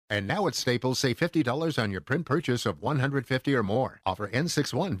And now at Staples, save $50 on your print purchase of $150 or more. Offer ends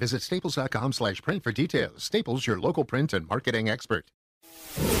 6/1. Visit staples.com/print for details. Staples, your local print and marketing expert.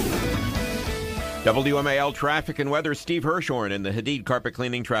 WMAL traffic and weather, Steve Hirshhorn in the Hadid Carpet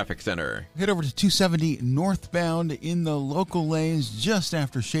Cleaning Traffic Center. Head over to 270 northbound in the local lanes just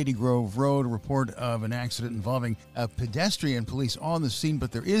after Shady Grove Road. A report of an accident involving a pedestrian. Police on the scene,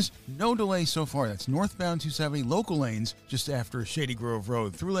 but there is no delay so far. That's northbound 270 local lanes just after Shady Grove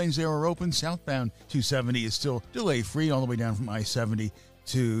Road. Through lanes there are open. Southbound 270 is still delay-free all the way down from I-70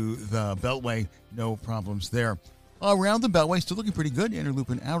 to the Beltway. No problems there. Around the Beltway, still looking pretty good. Inner loop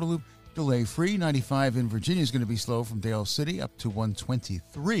and outer loop, delay-free. 95 in Virginia is going to be slow from Dale City up to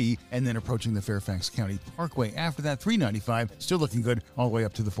 123, and then approaching the Fairfax County Parkway. After that, 395, still looking good all the way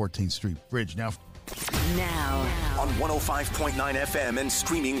up to the 14th Street Bridge. Now on 105.9 FM and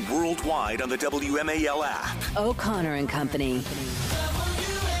streaming worldwide on the WMAL app. O'Connor and Company.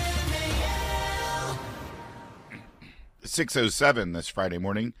 6:07 this Friday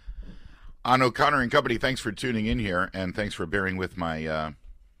morning on O'Connor and Company. Thanks for tuning in here, and thanks for bearing with my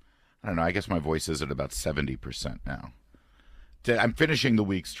I don't know, I guess my voice is at about 70% now. I'm finishing the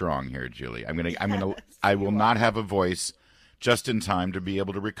week strong here, Julie. I will not have a voice just in time to be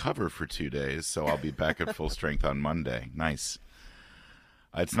able to recover for 2 days, so I'll be back at full strength on Monday. Nice.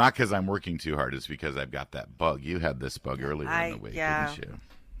 It's not because I'm working too hard, it's because I've got that bug. You had this bug earlier in the week, didn't you?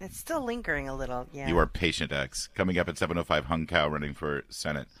 It's still lingering a little, yeah. You are Patient X. Coming up at 7:05, Hung Cow running for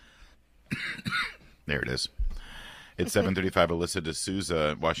Senate. There it is. It's 7:35. Alyssa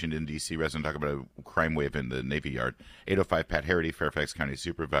D'Souza, Washington, D.C. resident, talk about a crime wave in the Navy Yard. 8:05, Pat Harity, Fairfax County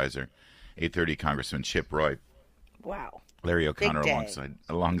Supervisor. 8:30, Congressman Chip Roy. Wow. Larry O'Connor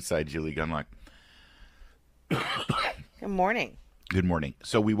alongside Julie Gunlock. Good morning. Good morning.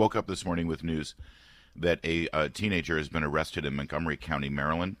 So we woke up this morning with news that a teenager has been arrested in Montgomery County,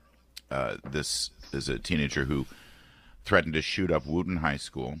 Maryland. This is a teenager who threatened to shoot up Wooten High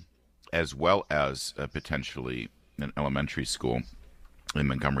School, as well as potentially an elementary school in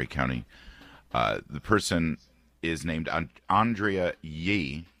Montgomery County. The person is named Andrea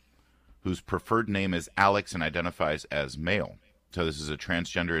Yee, whose preferred name is Alex and identifies as male. So this is a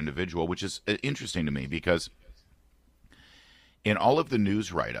transgender individual, which is interesting to me because in all of the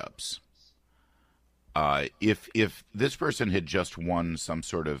news write-ups, if this person had just won some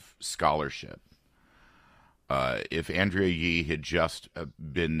sort of scholarship, if Andrea Yee had just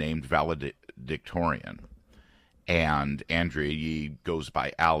been named valedictorian, and Andrea Yee goes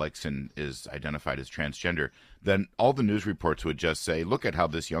by Alex and is identified as transgender, then all the news reports would just say, look at how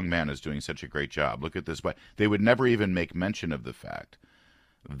this young man is doing such a great job. Look at this. But they would never even make mention of the fact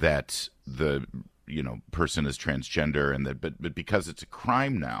that the person is transgender, and that but because it's a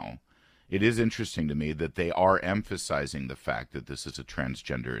crime now, it is interesting to me that they are emphasizing the fact that this is a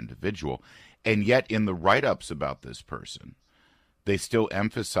transgender individual. And yet in the write-ups about this person, they still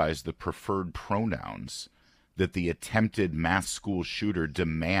emphasize the preferred pronouns that the attempted mass school shooter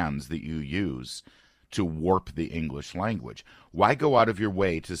demands that you use to warp the English language. Why go out of your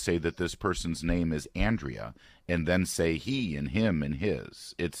way to say that this person's name is Andrea and then say he and him and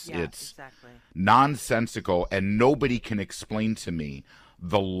his? It's exactly nonsensical, and nobody can explain to me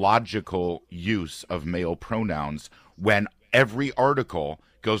the logical use of male pronouns when every article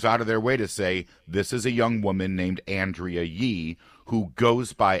goes out of their way to say this is a young woman named Andrea Yee who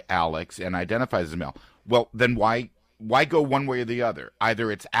goes by Alex and identifies as male. Well, then why go one way or the other?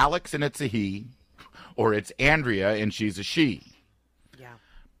 Either it's Alex and it's a he, or it's Andrea and she's a she. Yeah.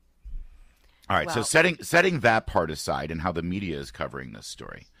 All right, so setting that part aside and how the media is covering this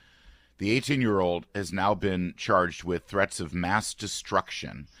story, the 18-year-old has now been charged with threats of mass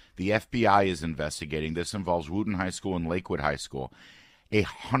destruction. The FBI is investigating. This involves Wooten High School and Lakewood High School. A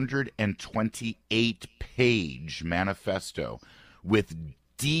 128-page manifesto with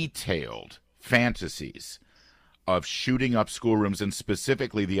detailed fantasies of shooting up schoolrooms, and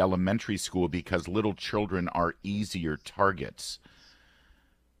specifically the elementary school, because little children are easier targets.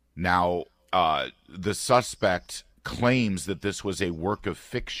 Now, the suspect claims that this was a work of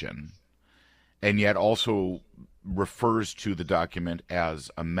fiction, and yet also refers to the document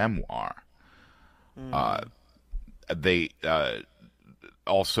as a memoir.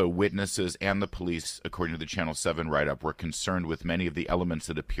 Also, witnesses and the police, according to the Channel 7 write-up, were concerned with many of the elements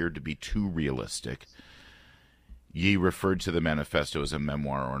that appeared to be too realistic. Yee referred to the manifesto as a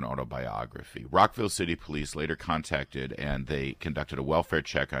memoir or an autobiography. Rockville City Police later contacted, and they conducted a welfare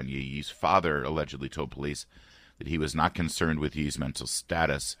check on Yee. Yee's father allegedly told police that he was not concerned with Yee's mental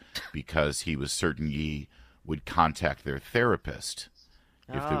status because he was certain Yee would contact their therapist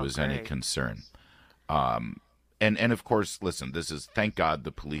if there was any concern. And of course, listen, this is, thank God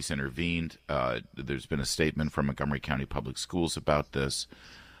the police intervened. There's been a statement from Montgomery County Public Schools about this.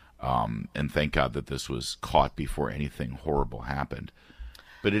 And thank God that this was caught before anything horrible happened.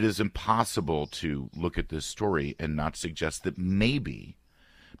 But it is impossible to look at this story and not suggest that maybe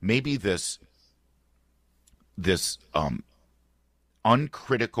this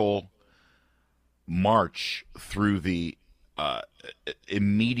uncritical march through the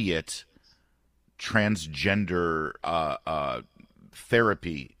immediate transgender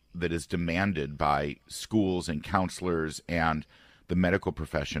therapy that is demanded by schools and counselors and the medical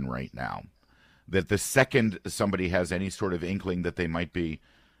profession right now, that the second somebody has any sort of inkling that they might be,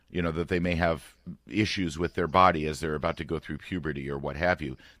 that they may have issues with their body as they're about to go through puberty or what have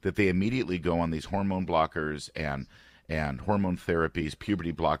you, that they immediately go on these hormone blockers and hormone therapies,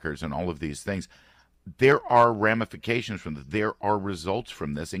 puberty blockers, and all of these things. There are ramifications from this. There are results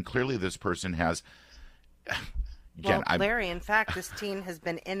from this. And clearly this person has... Again, Larry, in fact, this teen has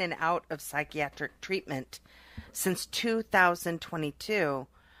been in and out of psychiatric treatment since 2022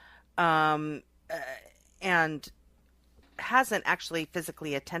 and hasn't actually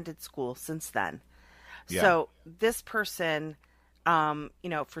physically attended school since then. Yeah. So this person,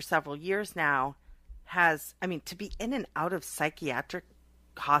 for several years now to be in and out of psychiatric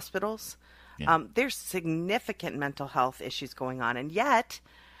hospitals, there's significant mental health issues going on. And yet,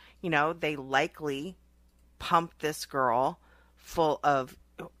 they likely pumped this girl full of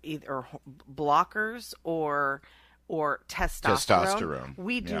either blockers or testosterone.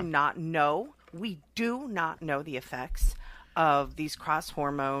 We do not know. We do not know the effects of these cross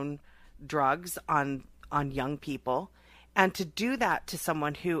hormone drugs on young people. And to do that to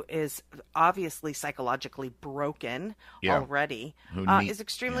someone who is obviously psychologically broken already is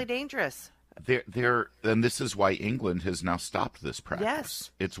extremely dangerous. And this is why England has now stopped this practice.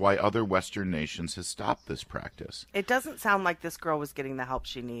 Yes. It's why other Western nations have stopped this practice. It doesn't sound like this girl was getting the help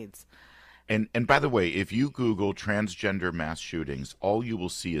she needs. And by the way, if you Google transgender mass shootings, all you will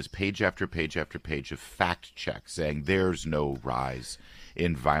see is page after page after page of fact checks saying there's no rise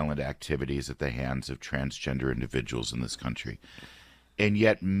in violent activities at the hands of transgender individuals in this country. And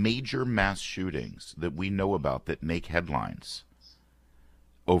yet major mass shootings that we know about that make headlines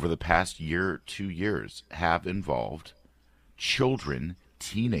over the past year, 2 years, have involved children,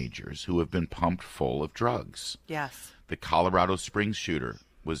 teenagers who have been pumped full of drugs. Yes. The Colorado Springs shooter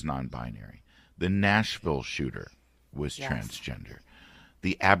was non-binary. The Nashville shooter was transgender.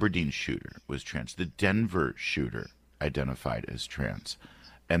 The Aberdeen shooter was trans. The Denver shooter identified as trans.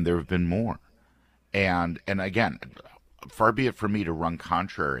 And there have been more. And again, far be it for me to run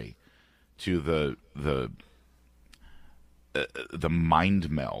contrary to the mind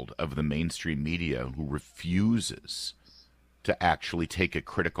meld of the mainstream media who refuses to actually take a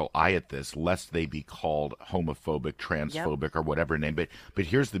critical eye at this, lest they be called homophobic, transphobic, or whatever name. But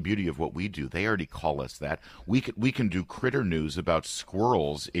here's the beauty of what we do. They already call us that. We can do critter news about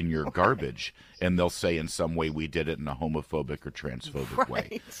squirrels in your garbage, and they'll say in some way we did it in a homophobic or transphobic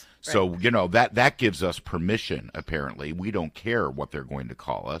way. So, that gives us permission, apparently. We don't care what they're going to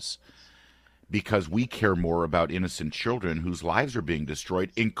call us, because we care more about innocent children whose lives are being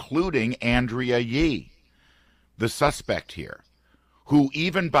destroyed, including Andrea Yee, the suspect here, who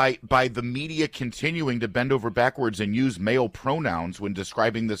even by the media continuing to bend over backwards and use male pronouns when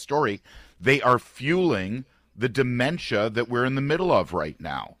describing the story, they are fueling the dementia that we're in the middle of right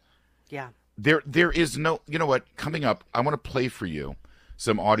now. Yeah. There is no, coming up, I want to play for you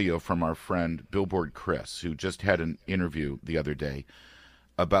some audio from our friend Billboard Chris, who just had an interview the other day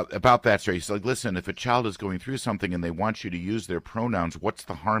about that story. He's like, listen, if a child is going through something and they want you to use their pronouns, what's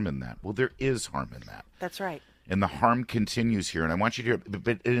the harm in that? Well, there is harm in that. That's right. And the harm continues here. And I want you to hear it,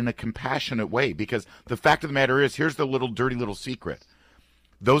 but in a compassionate way, because the fact of the matter is, here's the dirty little secret.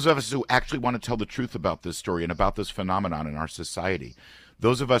 Those of us who actually want to tell the truth about this story and about this phenomenon in our society,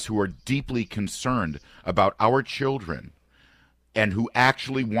 those of us who are deeply concerned about our children and who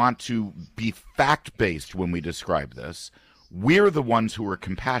actually want to be fact-based when we describe this, we're the ones who are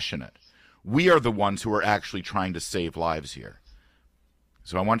compassionate. We are the ones who are actually trying to save lives here.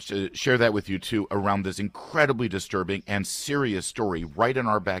 So I want to share that with you, too, around this incredibly disturbing and serious story right in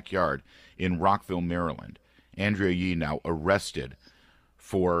our backyard in Rockville, Maryland. Andrea Yee now arrested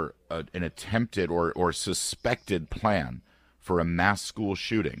for an attempted or suspected plan for a mass school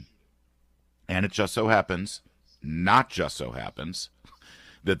shooting. And it just so happens, not just so happens,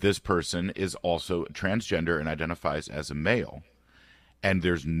 that this person is also transgender and identifies as a male. And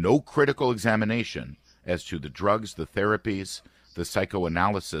there's no critical examination as to the drugs, the therapies, the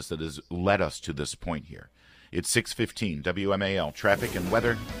psychoanalysis that has led us to this point here. It's 6:15, WMAL, traffic and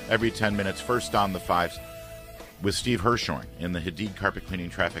weather every 10 minutes. First on the fives. with Steve Hirshorn in the Hadid Carpet Cleaning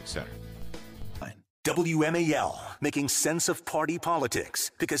Traffic Center. WMAL, making sense of party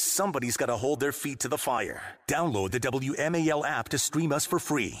politics, because somebody's got to hold their feet to the fire. Download the WMAL app to stream us for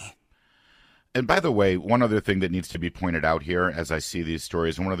free. And by the way, one other thing that needs to be pointed out here as I see these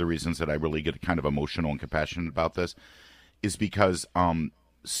stories, and one of the reasons that I really get kind of emotional and compassionate about this, is because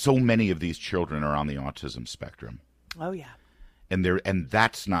so many of these children are on the autism spectrum. Oh, yeah. And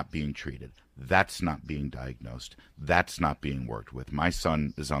that's not being treated. That's not being diagnosed. That's not being worked with. My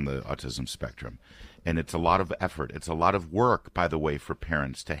son is on the autism spectrum, and it's a lot of effort. It's a lot of work, by the way, for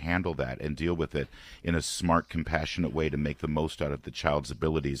parents to handle that and deal with it in a smart, compassionate way to make the most out of the child's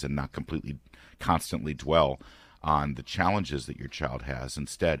abilities and not constantly dwell on the challenges that your child has.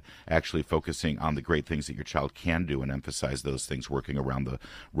 Instead, actually focusing on the great things that your child can do and emphasize those things, working around the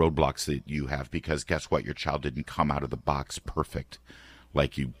roadblocks that you have. Because guess what? Your child didn't come out of the box perfect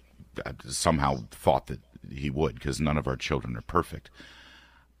like you somehow thought that he would, because none of our children are perfect.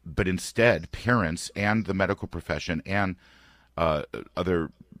 But instead, parents and the medical profession and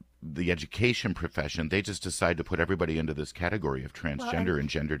the education profession, they just decide to put everybody into this category of transgender and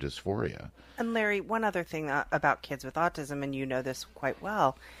gender dysphoria. And Larry, one other thing about kids with autism, and you know this quite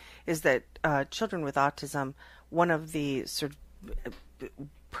well, is that children with autism, one of the sort of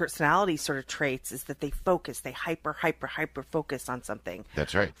personality sort of traits is that they hyper focus on something.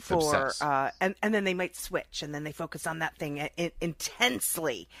 That's right. And then they might switch, and then they focus on that thing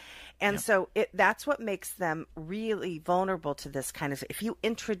intensely. And so that's what makes them really vulnerable to this kind of, if you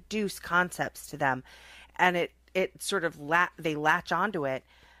introduce concepts to them and it sort of they latch onto it,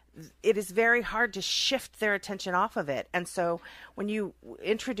 it is very hard to shift their attention off of it. And so when you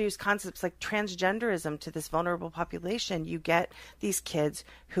introduce concepts like transgenderism to this vulnerable population, you get these kids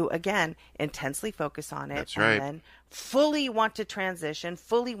who, again, intensely focus on it. That's right. And then fully want to transition,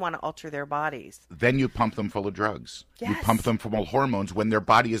 fully want to alter their bodies. Then you pump them full of drugs. Yes. You pump them full of hormones when their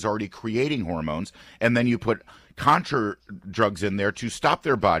body is already creating hormones, and then you put contra drugs in there to stop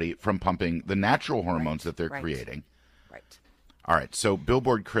their body from pumping the natural hormones that they're creating. Right. All right, so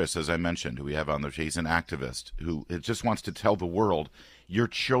Billboard Chris, as I mentioned, who we have on the show, he's an activist who just wants to tell the world, your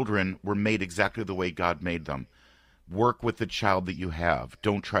children were made exactly the way God made them. Work with the child that you have.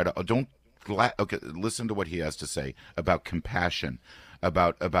 Listen to what he has to say about compassion,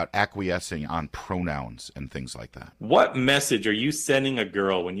 about acquiescing on pronouns and things like that. What message are you sending a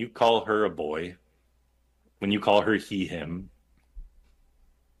girl when you call her a boy, when you call her he, him?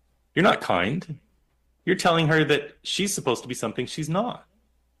 You're not kind. You're telling her that she's supposed to be something she's not.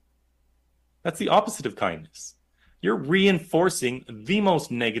 That's the opposite of kindness. You're reinforcing the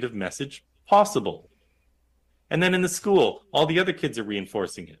most negative message possible. And then in the school, all the other kids are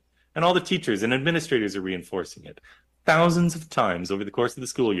reinforcing it. And all the teachers and administrators are reinforcing it. Thousands of times over the course of the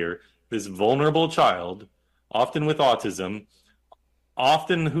school year, this vulnerable child, often with autism,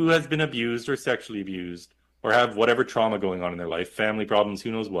 often who has been abused or sexually abused, or have whatever trauma going on in their life, family problems,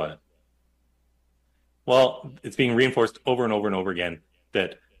 who knows what. Well, it's being reinforced over and over and over again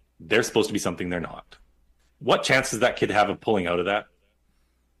that they're supposed to be something they're not. What chance does that kid have of pulling out of that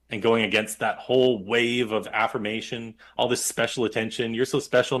and going against that whole wave of affirmation, all this special attention? You're so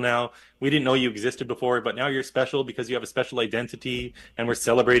special now. We didn't know you existed before, but now you're special because you have a special identity and we're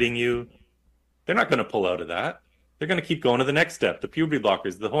celebrating you. They're not going to pull out of that. They're going to keep going to the next step, the puberty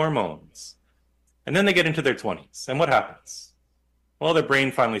blockers, the hormones. And then they get into their 20s. And what happens? Well, their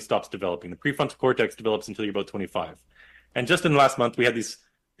brain finally stops developing. The prefrontal cortex develops until you're about 25. And just in the last month, we had these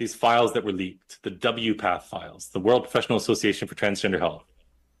files that were leaked, the WPATH files, the World Professional Association for Transgender Health.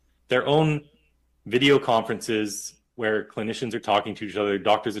 Their own video conferences where clinicians are talking to each other,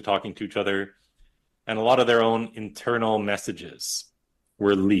 doctors are talking to each other, and a lot of their own internal messages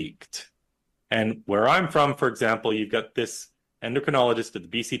were leaked. And where I'm from, for example, you've got this endocrinologist at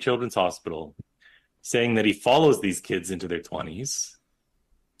the BC Children's Hospital saying that he follows these kids into their 20s.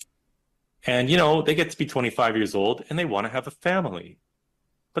 And, you know, they get to be 25 years old and they want to have a family,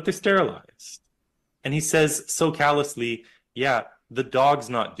 but they're sterilized. And he says so callously, yeah, the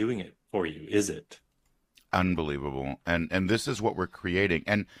dog's not doing it for you, is it? Unbelievable. And this is what we're creating.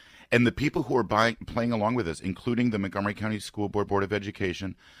 And the people who are playing along with this, including the Montgomery County School Board of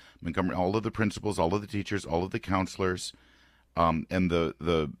Education, all of the principals, all of the teachers, all of the counselors, and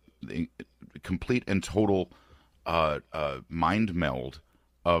the complete and total mind meld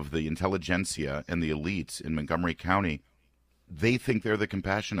of the intelligentsia and the elites in Montgomery County, they think they're the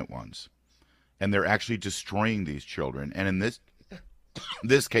compassionate ones. And they're actually destroying these children. And in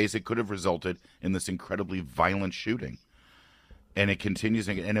this case, it could have resulted in this incredibly violent shooting. And it continues.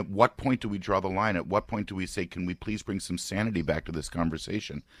 And at what point do we draw the line? At what point do we say, can we please bring some sanity back to this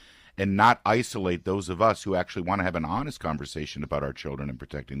conversation? and not isolate those of us who actually want to have an honest conversation about our children and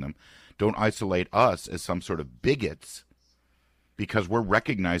protecting them. Don't isolate us as some sort of bigots because we're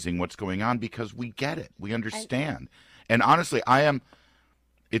recognizing what's going on because we get it. We understand. And honestly,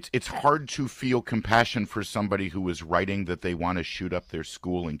 it's hard to feel compassion for somebody who is writing that they want to shoot up their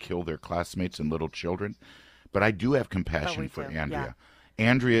school and kill their classmates and little children. But I do have compassion for Andrea. Yeah.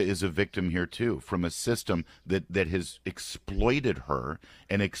 Andrea is a victim here, too, from a system that has exploited her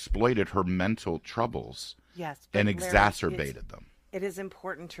and exploited her mental troubles and exacerbated them. It is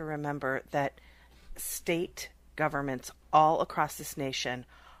important to remember that state governments all across this nation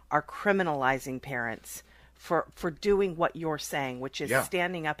are criminalizing parents for doing what you're saying, which is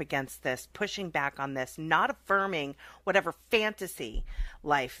standing up against this, pushing back on this, not affirming whatever fantasy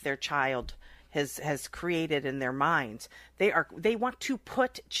life their child has created in their minds. They want to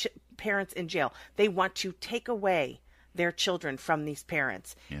put parents in jail. They want to take away their children from these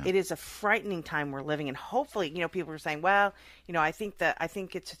parents. Yeah. It is a frightening time we're living in. Hopefully, people are saying, well, I think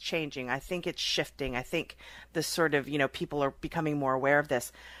it's changing. I think it's shifting. I think this sort of, people are becoming more aware of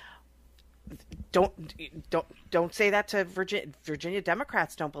this. Don't say that to Virginia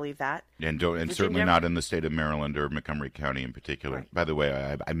Democrats. Don't believe that, and certainly not in the state of Maryland or Montgomery County in particular. Right. By the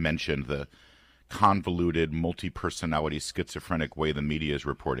way, I mentioned the convoluted, multi-personality, schizophrenic way the media is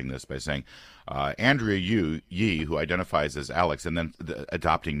reporting this by saying Andrea Yee, who identifies as Alex, and then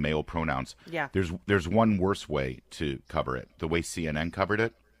adopting male pronouns. Yeah, there's one worse way to cover it. The way CNN covered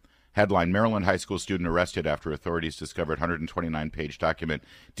it. Headline, Maryland high school student arrested after authorities discovered 129-page document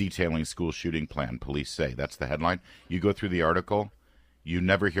detailing school shooting plan, police say. That's the headline. You go through the article, you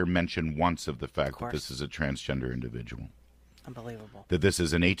never hear mention once of the fact that this is a transgender individual. Unbelievable. That this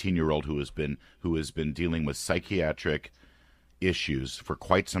is an 18-year-old who has been dealing with psychiatric issues for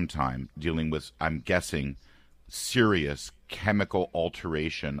quite some time, dealing with, I'm guessing, serious chemical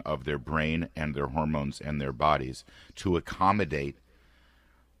alteration of their brain and their hormones and their bodies to accommodate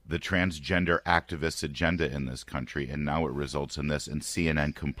the transgender activist agenda in this country, and now it results in this, and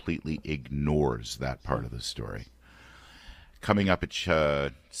CNN completely ignores that part of the story. Coming up at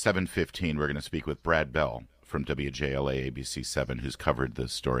 7:15, we're going to speak with Brad Bell from WJLA ABC 7, who's covered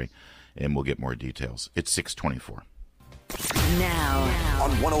this story, and we'll get more details. It's 6:24. Now,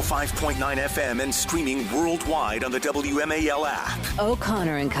 on 105.9 FM and streaming worldwide on the WMAL app.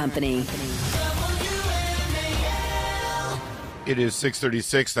 O'Connor and Company. It is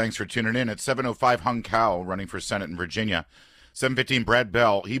 6:36. Thanks for tuning in. At 7:05, Hung Cao running for Senate in Virginia. 7:15, Brad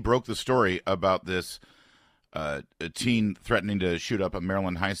Bell. He broke the story about this a teen threatening to shoot up a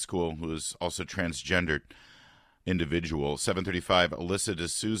Maryland high school who is also transgendered individual. 7:35, Alyssa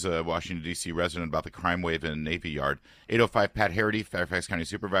D'Souza, Washington, D.C. resident, about the crime wave in Navy Yard. 8:05, Pat Harity, Fairfax County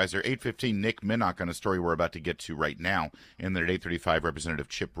Supervisor. 8:15, Nick Minock on a story we're about to get to right now. And then at 8:35, Representative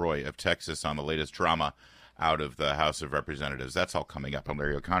Chip Roy of Texas on the latest drama out of the House of Representatives. That's all coming up. I'm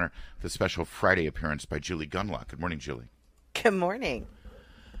Larry O'Connor. The special Friday appearance by Julie Gunlock. Good morning, Julie. Good morning.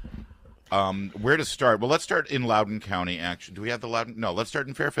 Where to start? Well, let's start in Loudoun County, actually. Do we have the Loudoun? No, let's start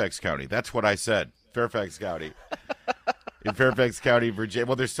in Fairfax County. That's what I said. Fairfax County. In Fairfax County, Virginia.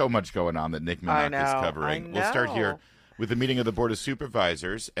 Well, there's so much going on that Nick Minock is covering. We'll start here with the meeting of the Board of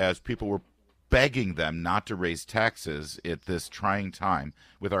Supervisors as people were begging them not to raise taxes at this trying time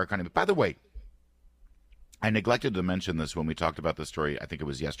with our economy. By the way, I neglected to mention this when we talked about the story, I think it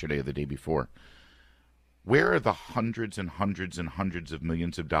was yesterday or the day before. Where are the hundreds and hundreds and hundreds of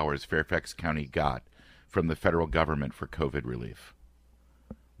millions of dollars Fairfax County got from the federal government for COVID relief?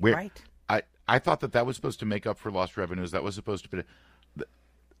 Right. I thought that was supposed to make up for lost revenues. That was supposed to be.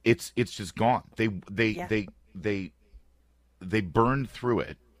 It's just gone. They burned through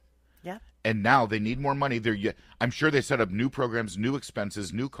it. Yeah. And now they need more money. I'm sure they set up new programs, new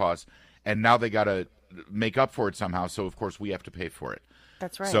expenses, new costs, and now they got to make up for it somehow. So of course we have to pay for it.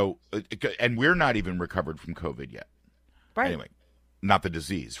 That's right. So, and we're not even recovered from COVID yet. Right. Anyway, not the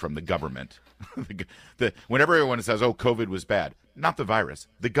disease, from the government. Whenever everyone says, "Oh, COVID was bad," not the virus.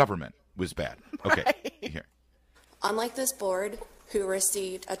 The government was bad. Okay. Right. Here. Unlike this board, who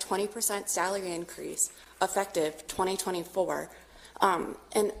received a 20% salary increase effective 2024,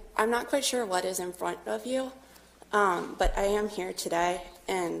 and I'm not quite sure what is in front of you, but I am here today,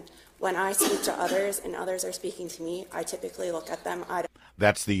 and when I speak to others and others are speaking to me, I typically look at them.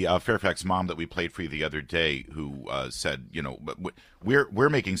 That's the Fairfax mom that we played for you the other day who said, we're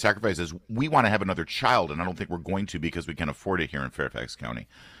making sacrifices. We want to have another child, and I don't think we're going to because we can afford it here in Fairfax County.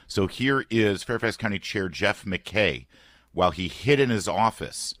 So here is Fairfax County Chair Jeff McKay while he hid in his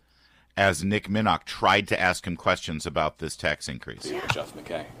office as Nick Minock tried to ask him questions about this tax increase. Yeah. Jeff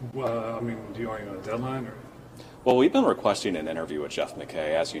McKay. Well, do you want a deadline? Or? Well, we've been requesting an interview with Jeff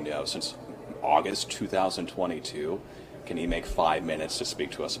McKay, as you know, since August 2022. Can he make 5 minutes to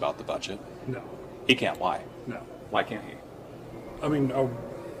speak to us about the budget? No. He can't. Why? No. Why can't he? I mean,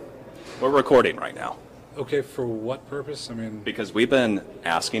 We're recording right now. okay, for what purpose? I mean, Because we've been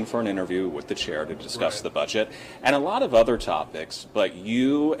asking for an interview with the chair to discuss Right. the budget and a lot of other topics, but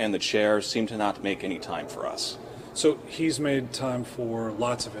you and the chair seem to not make any time for us. so he's made time for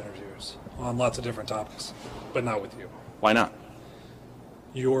lots of interviews on lots of different topics, but not with you. Why not?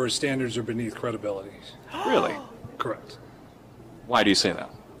 Your standards are beneath credibility. Really? Correct. Why do you say that?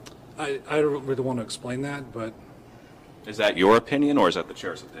 I don't really want to explain that, but Is that your opinion or is that the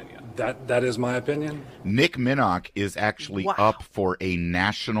chair's opinion? that is my opinion. Nick Minock is actually up for a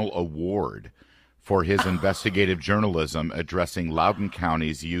national award for his investigative journalism addressing Loudoun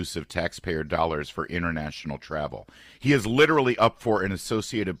County's use of taxpayer dollars for international travel. He is literally up for an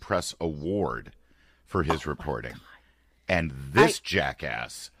Associated Press award for his reporting. And this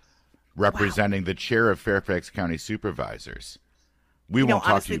jackass representing the chair of Fairfax County Supervisors. We won't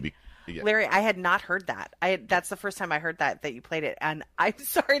talk honestly, to you. Larry, I had not heard that. That's the first time I heard that you played it, and I'm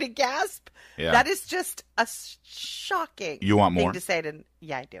sorry to gasp. Yeah. That is just a shocking You want thing more? to say.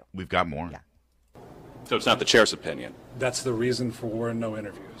 Yeah, I do. We've got more. Yeah. So it's not the chair's opinion. That's the reason for no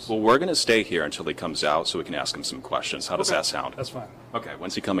interviews. Well, we're going to stay here until he comes out so we can ask him some questions. How does Okay. that sound? That's fine. Okay,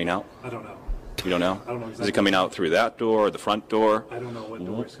 when's he coming out? I don't know. You don't know? I don't know Is he exactly. coming out through that door or the front door? I don't know what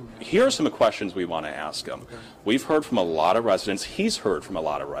door he's coming out. Here are some questions we want to ask him. We've heard from a lot of residents, he's heard from a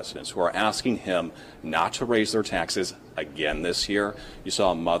lot of residents who are asking him not to raise their taxes again this year. You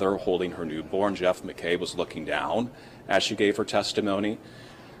saw a mother holding her newborn. Jeff McKay was looking down as she gave her testimony.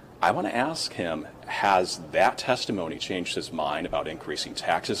 I want to ask him, has that testimony changed his mind about increasing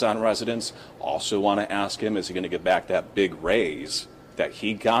taxes on residents? Also want to ask him, is he going to get back that big raise that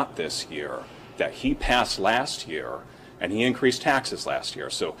he got this year, that he passed last year, and he increased taxes last year?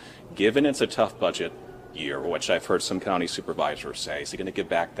 So given it's a tough budget year, which I've heard some county supervisors say, is he going to get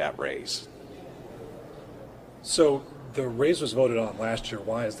back that raise? So the raise was voted on last year.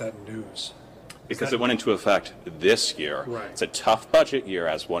 Why is that news? Because it went into effect this year. Right. It's a tough budget year,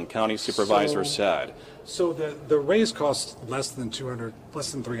 as one county supervisor said. So the raise costs less than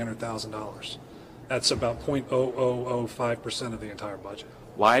 $300,000. That's about 0.0005% of the entire budget.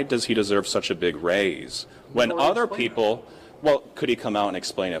 Why does he deserve such a big raise when already other explained people, well, could he come out and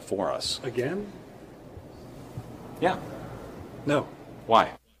explain it for us? Again? Yeah. No.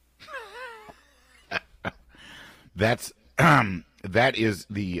 Why? That is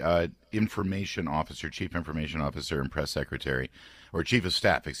the information officer, chief information officer and press secretary, or chief of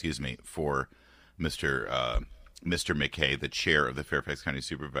staff, excuse me, for Mr. McKay, the chair of the Fairfax County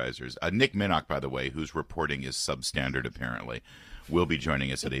Supervisors. Nick Minock, by the way, whose reporting is substandard apparently, will be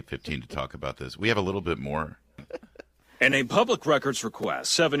joining us at 8:15 to talk about this. We have a little bit more. In a public records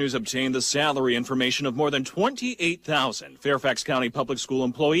request, 7 News obtained the salary information of more than 28,000 Fairfax County public school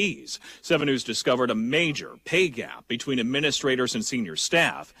employees. 7 News discovered a major pay gap between administrators and senior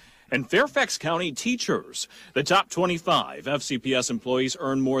staff and Fairfax County teachers. The top 25 FCPS employees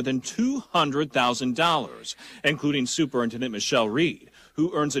earn more than $200,000, including Superintendent Michelle Reed,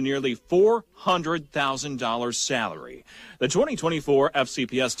 who earns a nearly $400,000 salary. The 2024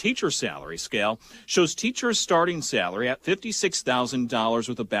 FCPS teacher salary scale shows teachers' starting salary at $56,000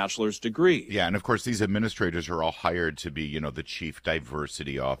 with a bachelor's degree. Yeah, and of course these administrators are all hired to be, the chief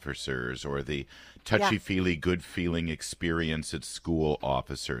diversity officers or the touchy-feely, good-feeling experience at school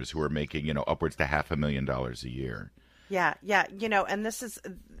officers who are making, upwards to $500,000 a year. Yeah. And this is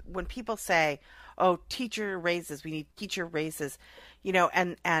when people say, oh, teacher raises, we need teacher raises,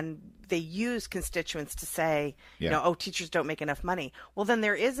 and they use constituents to say, oh, teachers don't make enough money. Well, then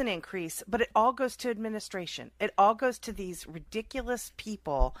there is an increase, but it all goes to administration. It all goes to these ridiculous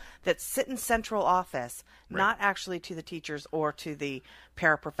people that sit in central office, not actually to the teachers or to the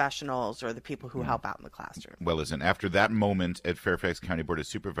paraprofessionals or the people who help out in the classroom. Well, listen, after that moment at Fairfax County Board of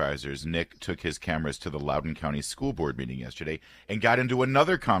Supervisors, Nick took his cameras to the Loudoun County School Board meeting yesterday and got into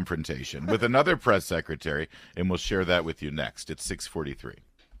another confrontation with another press secretary, and we'll share that with you next. It's 6:43.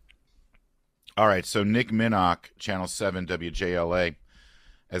 All right, so Nick Minock, Channel 7 WJLA,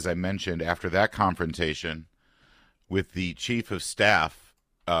 as I mentioned, after that confrontation with the chief of staff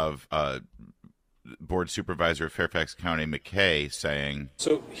of board supervisor of Fairfax County, McKay, saying...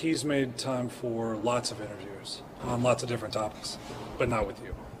 So he's made time for lots of interviews on lots of different topics, but not with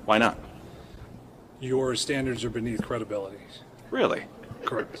you. Why not? Your standards are beneath credibility. Really?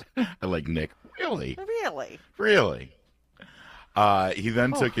 Correct. I like Nick. Really? Really? Really? He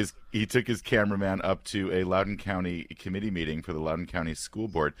then took his cameraman up to a Loudoun County committee meeting for the Loudoun County School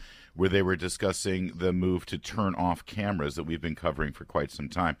Board, where they were discussing the move to turn off cameras that we've been covering for quite some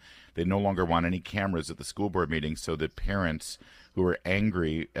time. They no longer want any cameras at the school board meeting, so that parents who are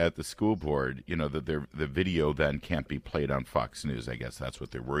angry at the school board, that the video then can't be played on Fox News. I guess that's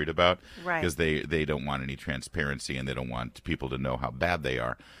what they're worried about, right? Because they don't want any transparency and they don't want people to know how bad they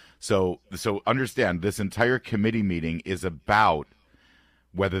are. So understand, this entire committee meeting is about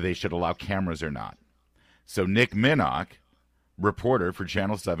whether they should allow cameras or not. So Nick Minock, reporter for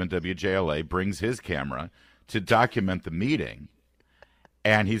Channel 7 WJLA, brings his camera to document the meeting,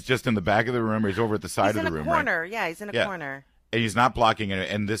 and he's just in the back of the room, or he's over at the side of the room. He's in a corner. Right? Yeah, he's in a corner. And he's not blocking it.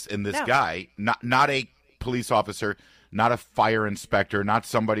 And this No. guy, not a police officer, not a fire inspector, not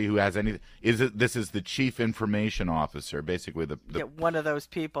somebody who has any. This is the chief information officer, basically one of those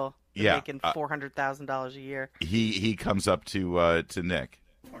people. Making $400,000 a year. He comes up to Nick.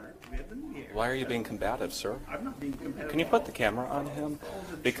 Why are you being combative, sir? I'm not being combative. Can you put the camera on him?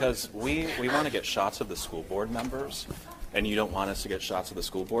 Because we want to get shots of the school board members, and you don't want us to get shots of the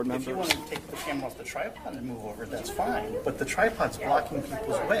school board members? If you want to take the camera off the tripod and move over, that's fine. But the tripod's blocking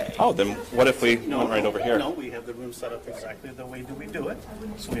people's way. Oh, then what if we went right over here? No, we have the room set up exactly the way that we do it.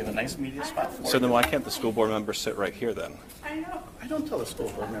 So we have a nice media spot for it. So then why can't the school board members sit right here then? I don't tell the school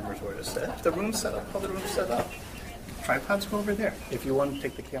board members where to sit. If the room's set up, how the room's set up. Tripods go over there. If you want to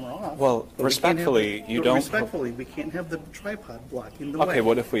take the camera off. Well, respectfully, Respectfully, we can't have the tripod blocking the way. Okay,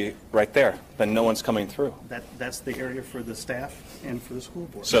 what if we right there? Then no one's coming through. That's the area for the staff and for the school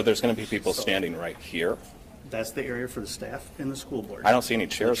board. So there's going to be people standing right here. That's the area for the staff and the school board. I don't see any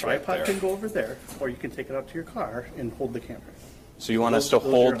chairs right there. The tripod can go over there, or you can take it out to your car and hold the camera. So you want us to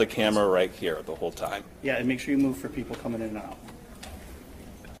hold the camera right here the whole time? Yeah, and make sure you move for people coming in and out.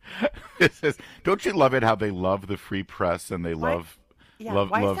 Don't you love it how they love the free press and they love. Yeah,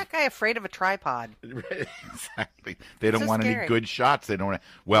 why is that guy afraid of a tripod? Exactly. They don't so want scary. any good shots. They don't want.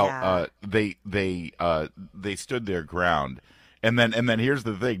 Well, they stood their ground, and then here's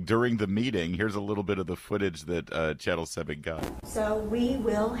the thing. During the meeting, here's a little bit of the footage that Channel 7 got. So we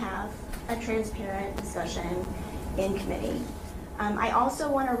will have a transparent discussion in committee. I also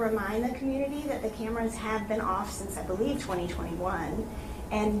want to remind the community that the cameras have been off since, I believe, 2021.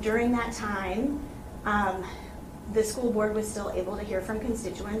 And during that time, the school board was still able to hear from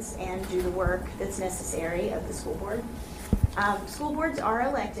constituents and do the work that's necessary of the school board. School boards are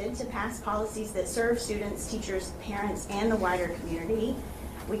elected to pass policies that serve students, teachers, parents, and the wider community.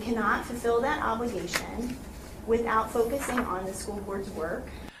 We cannot fulfill that obligation without focusing on the school board's work.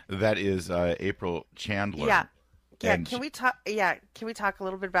 That is April Chandler. Yeah. Yeah. And Can we talk a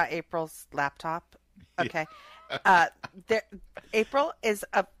little bit about April's laptop? Okay. April is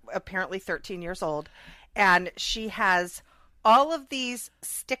apparently 13 years old, and she has all of these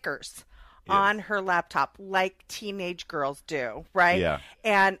stickers on her laptop like teenage girls do, right? Yeah.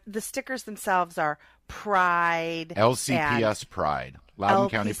 And the stickers themselves are Pride. LCPS Pride. Loudoun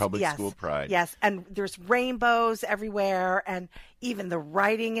County Public School Pride. Yes, and there's rainbows everywhere, and even the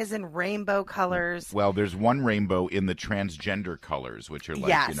writing is in rainbow colors. Well, there's one rainbow in the transgender colors, which are like,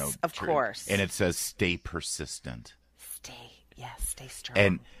 yes, of course. And it says, stay persistent. Stay strong.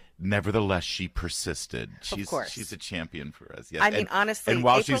 And nevertheless, she persisted. Of course. She's a champion for us. Yes. I mean, honestly, and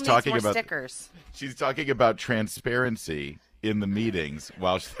while April she's talking needs more about stickers. She's talking about transparency in the meetings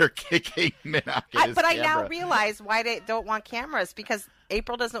while they're kicking Minock in his But I camera. now realize why they don't want cameras, because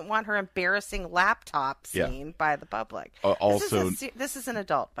April doesn't want her embarrassing laptop seen by the public. Also, this is an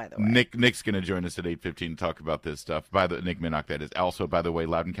adult, by the way. Nick's going to join us at 8:15 to talk about this stuff. Nick Minock, that is. Also, by the way,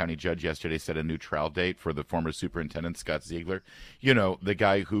 Loudoun County judge yesterday set a new trial date for the former superintendent, Scott Ziegler. You know, the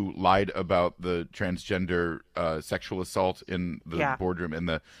guy who lied about the transgender sexual assault in the boardroom, and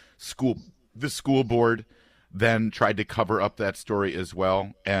the school board then tried to cover up that story as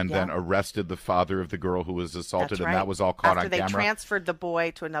well, and then arrested the father of the girl who was assaulted, and that was all caught on camera. After they transferred the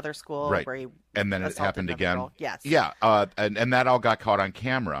boy to another school, right? Where he and then it happened again. Girl. Yes. Yeah. And that all got caught on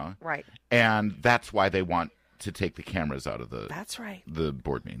camera. Right. And that's why they want to take the cameras out of the. That's right. The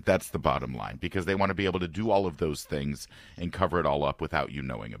board meeting. That's the bottom line, because they want to be able to do all of those things and cover it all up without you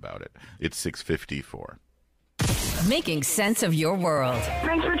knowing about it. It's 6:54. Making sense of your world.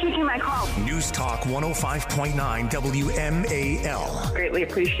 Thanks for taking my call. News Talk 105.9 WMAL. Greatly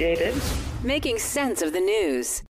appreciated. Making sense of the news.